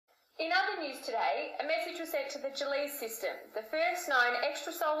In other news today, a message was sent to the Gliese System, the first known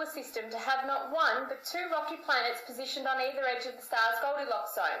extrasolar system to have not one but two rocky planets positioned on either edge of the star's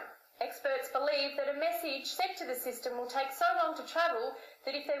Goldilocks zone. Experts believe that a message sent to the system will take so long to travel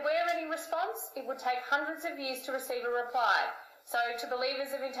that if there were any response, it would take hundreds of years to receive a reply. So to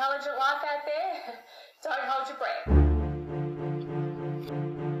believers of intelligent life out there, don't hold your breath.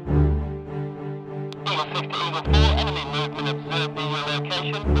 Enemy movement observed near your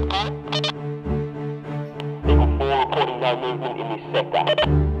location. Eagle 4 reporting no movement in this sector.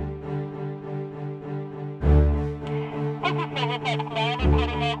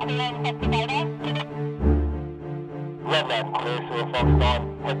 Red line clear, Sierra Fox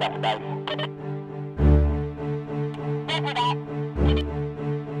 9, head back to base.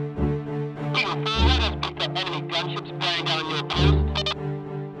 Eagle 4 has picked up enemy gunships bearing down on your post.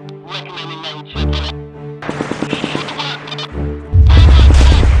 Recommending making check.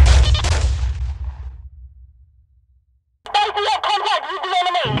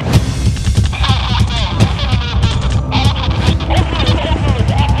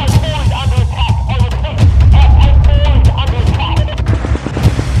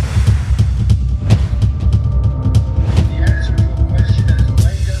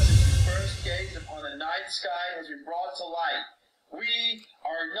 Sky has been brought to light. We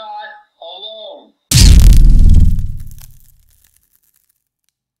are not alone.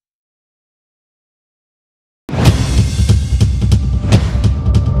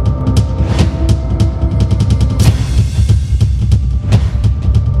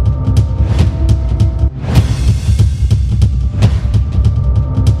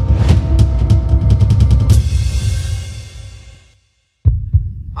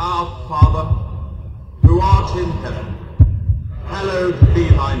 Our Father, who art in heaven, hallowed be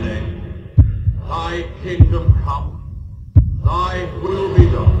thy name. Thy kingdom come, thy will be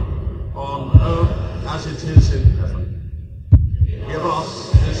done, on earth as it is in heaven. Give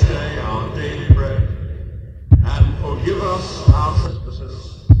us this day our daily bread, and forgive us our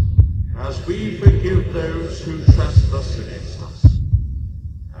trespasses, as we forgive those who trespass against us.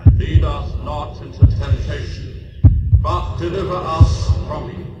 And lead us not into temptation, but deliver us from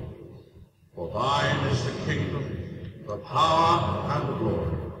evil. For thine is the kingdom, the power, and the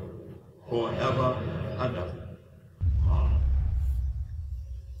glory, forever and ever.